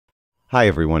Hi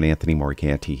everyone, Anthony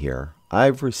Morganti here.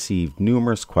 I've received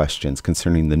numerous questions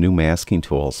concerning the new masking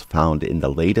tools found in the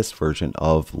latest version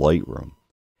of Lightroom.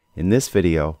 In this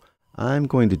video, I'm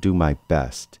going to do my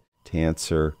best to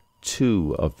answer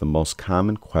two of the most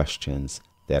common questions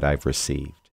that I've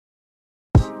received.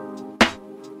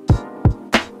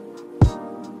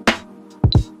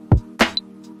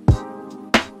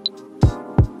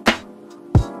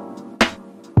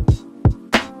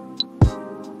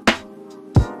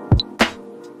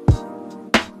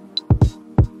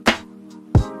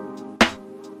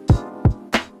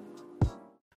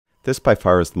 This by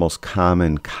far is the most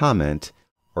common comment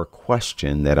or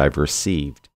question that I've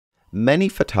received. Many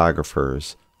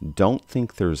photographers don't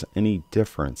think there's any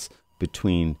difference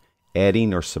between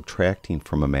adding or subtracting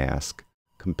from a mask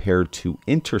compared to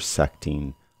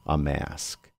intersecting a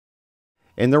mask.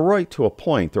 And they're right to a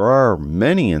point. There are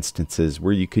many instances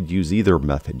where you could use either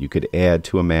method. You could add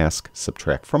to a mask,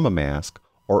 subtract from a mask,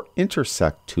 or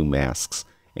intersect two masks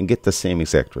and get the same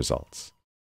exact results.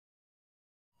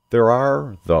 There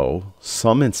are, though,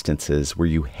 some instances where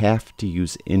you have to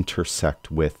use intersect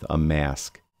with a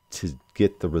mask to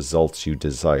get the results you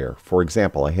desire. For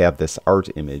example, I have this art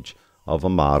image of a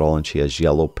model and she has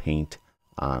yellow paint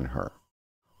on her.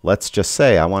 Let's just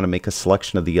say I want to make a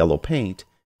selection of the yellow paint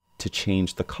to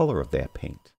change the color of that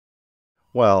paint.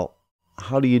 Well,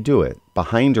 how do you do it?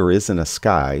 Behind her isn't a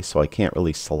sky, so I can't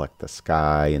really select the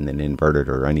sky and then invert it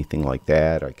or anything like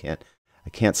that. I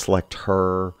can't select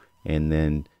her and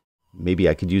then maybe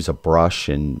I could use a brush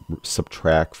and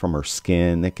subtract from her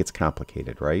skin. That gets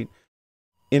complicated, right?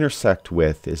 Intersect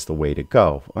with is the way to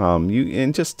go.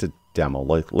 And just to demo,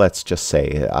 let's just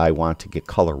say I want to get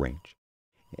color range.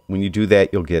 When you do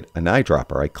that, you'll get an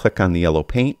eyedropper. I click on the yellow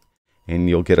paint, and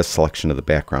you'll get a selection of the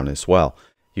background as well.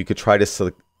 You could try to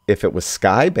select, if it was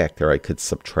sky back there, I could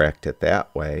subtract it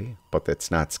that way, but that's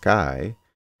not sky.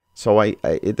 So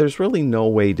there's really no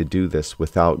way to do this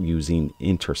without using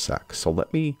intersect. So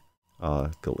let me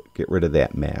get rid of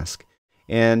that mask.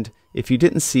 And if you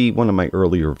didn't see one of my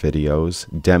earlier videos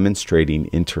demonstrating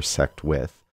intersect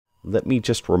with, let me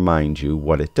just remind you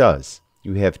what it does.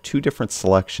 You have two different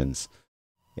selections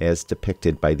as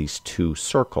depicted by these two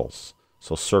circles.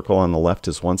 So circle on the left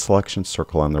is one selection,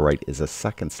 circle on the right is a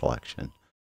second selection.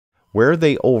 Where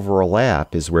they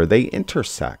overlap is where they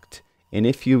intersect. And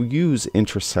if you use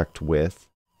intersect with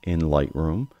in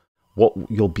Lightroom, what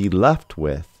you'll be left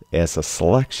with as a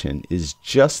selection is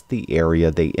just the area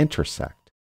they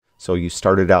intersect. So you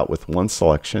started out with one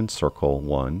selection, circle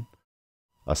 1,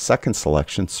 a second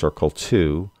selection, circle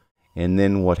 2, and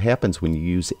then what happens when you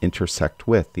use intersect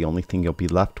with, the only thing you'll be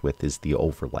left with is the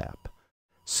overlap.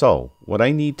 So what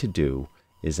I need to do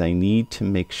is I need to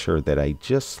make sure that I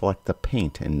just select the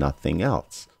paint and nothing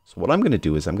else. So what I'm going to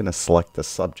do is I'm going to select the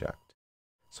subject.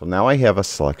 So now I have a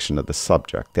selection of the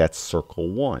subject. That's circle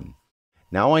 1.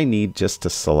 Now I need just a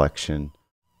selection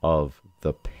of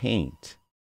the paint.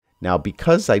 Now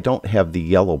because I don't have the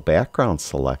yellow background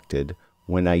selected,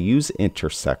 when I use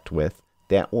intersect with,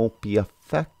 that won't be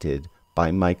affected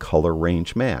by my color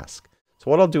range mask.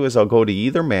 So what I'll do is I'll go to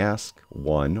either mask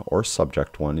 1 or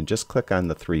subject 1 and just click on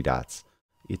the three dots.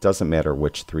 It doesn't matter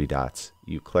which three dots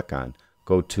you click on.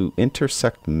 Go to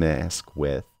intersect mask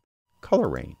with color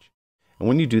range. And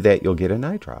when you do that, you'll get an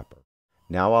eyedropper.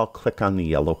 Now I'll click on the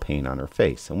yellow paint on her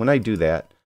face. And when I do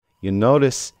that, you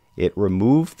notice it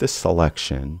removed the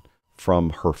selection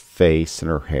from her face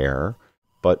and her hair,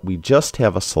 but we just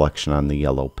have a selection on the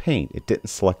yellow paint. It didn't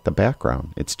select the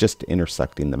background. It's just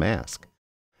intersecting the mask.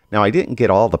 Now I didn't get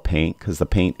all the paint because the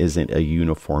paint isn't a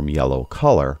uniform yellow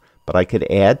color, but I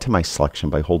could add to my selection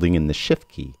by holding in the Shift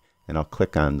key. And I'll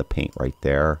click on the paint right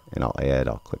there, and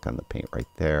I'll click on the paint right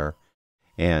there.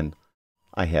 And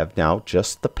I have now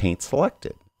just the paint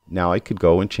selected. Now I could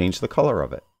go and change the color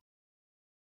of it.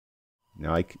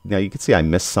 Now you can see I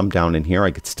missed some down in here.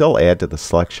 I could still add to the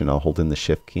selection. I'll hold in the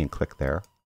Shift key and click there.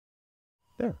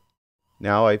 There.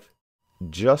 Now I've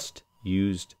just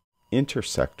used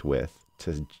intersect with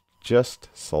to just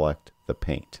select the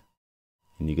paint.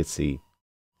 And you can see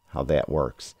how that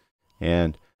works.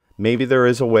 And maybe there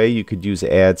is a way you could use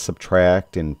add,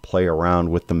 subtract, and play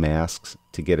around with the masks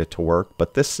to get it to work,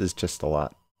 but this is just a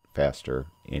lot faster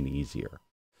and easier.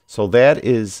 So that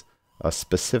is a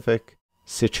specific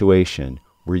situation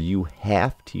where you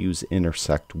have to use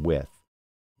intersect with.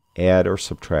 Add or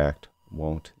subtract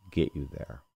won't get you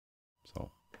there.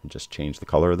 So just change the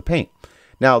color of the paint.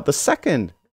 Now the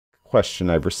second question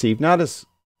I've received,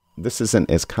 this isn't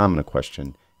as common a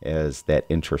question as that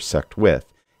intersect with,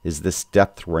 is this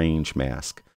depth range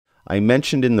mask. I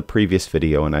mentioned in the previous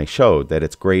video and I showed that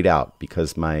it's grayed out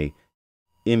because my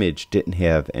image didn't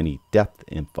have any depth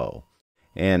info.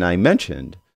 And I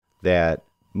mentioned that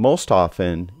most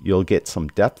often you'll get some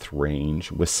depth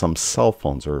range with some cell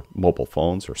phones or mobile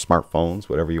phones or smartphones,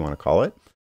 whatever you want to call it.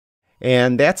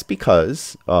 And that's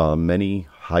because many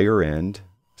higher end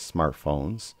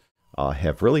smartphones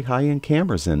have really high end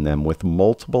cameras in them with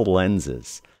multiple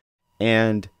lenses.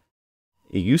 And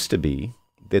it used to be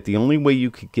that the only way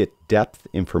you could get depth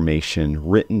information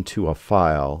written to a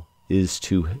file is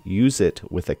to use it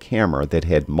with a camera that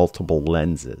had multiple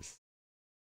lenses.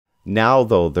 Now,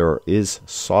 though, there is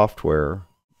software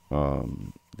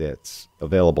that's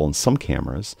available in some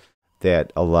cameras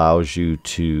that allows you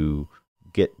to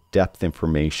get depth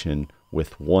information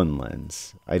with one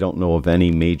lens. I don't know of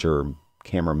any major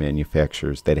camera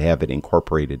manufacturers that have it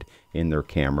incorporated in their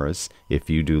cameras. If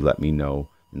you do, let me know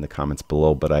in the comments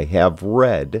below. But I have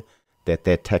read that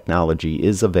that technology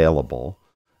is available,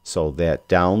 so that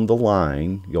down the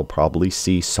line you'll probably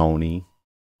see Sony,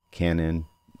 Canon,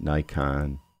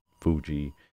 Nikon,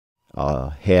 Fuji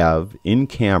have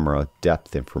in-camera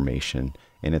depth information,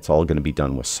 and it's all going to be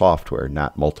done with software,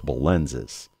 not multiple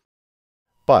lenses.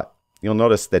 But you'll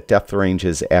notice that depth range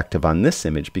is active on this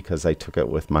image because I took it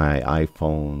with my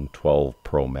iPhone 12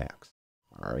 Pro Max.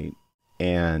 All right,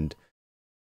 and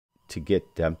to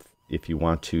get depth, if you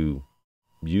want to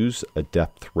use a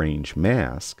depth range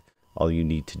mask, all you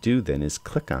need to do then is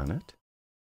click on it,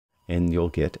 and you'll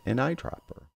get an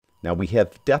eyedropper. Now we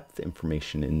have depth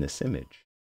information in this image.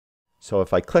 So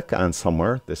if I click on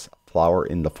somewhere, this flower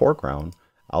in the foreground,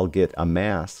 I'll get a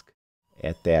mask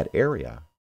at that area.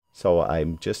 So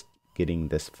I'm just getting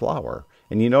this flower.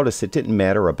 And you notice it didn't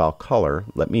matter about color.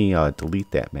 Let me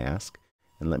delete that mask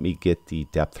and let me get the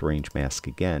depth range mask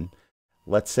again.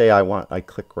 Let's say I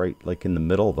click right like in the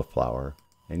middle of the flower,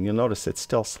 and you'll notice it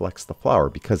still selects the flower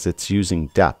because it's using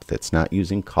depth. It's not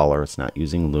using color, it's not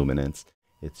using luminance,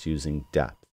 it's using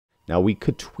depth. Now we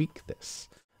could tweak this.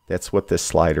 That's what this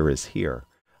slider is here.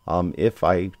 If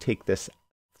I take this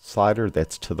slider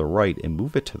that's to the right and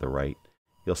move it to the right,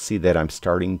 you'll see that I'm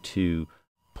starting to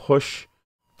push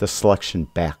the selection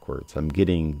backwards. I'm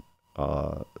getting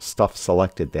stuff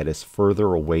selected that is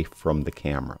further away from the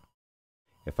camera.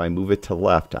 If I move it to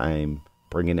left, I'm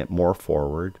bringing it more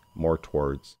forward, more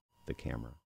towards the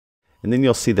camera. And then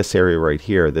you'll see this area right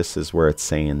here. This is where it's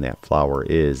saying that flower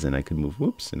is, and I could move,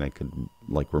 whoops, and I could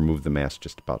like remove the mask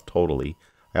just about totally.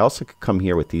 I also could come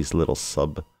here with these little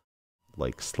sub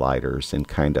like sliders and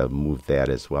kind of move that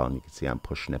as well, and you can see I'm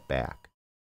pushing it back.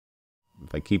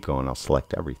 If I keep going, I'll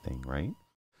select everything, right?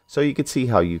 So you could see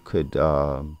how you could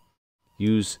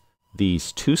use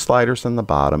these two sliders on the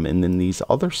bottom and then these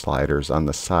other sliders on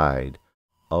the side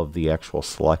of the actual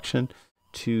selection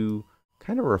to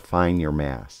kind of refine your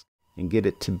mask and get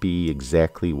it to be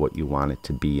exactly what you want it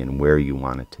to be and where you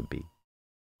want it to be.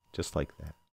 Just like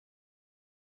that.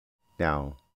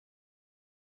 Now,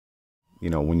 you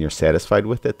know, when you're satisfied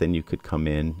with it, then you could come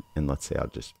in and let's say I'll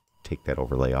just take that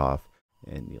overlay off,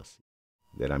 and you'll see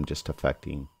that I'm just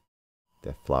affecting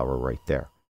that flower right there.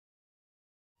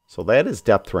 So that is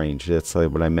depth range. That's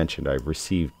like what I mentioned. I've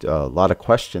received a lot of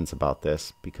questions about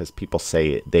this because people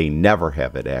say they never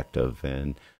have it active,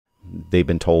 and they've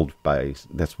been told by,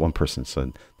 that's one person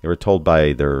said, they were told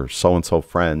by their so-and-so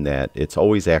friend that it's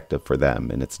always active for them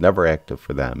and it's never active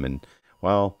for them. And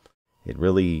well, it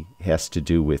really has to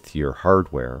do with your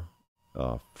hardware,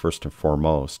 first and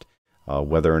foremost,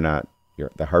 whether or not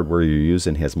the hardware you're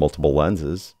using has multiple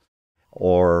lenses,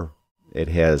 or it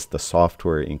has the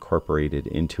software incorporated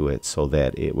into it so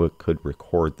that it could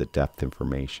record the depth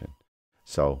information.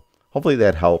 So hopefully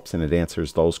that helps and it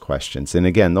answers those questions. And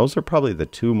again, those are probably the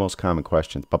two most common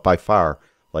questions, but by far,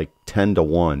 like 10 to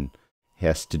 1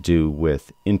 has to do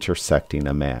with intersecting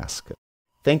a mask.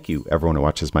 Thank you, everyone who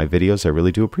watches my videos. I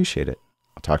really do appreciate it.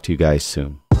 I'll talk to you guys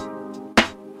soon.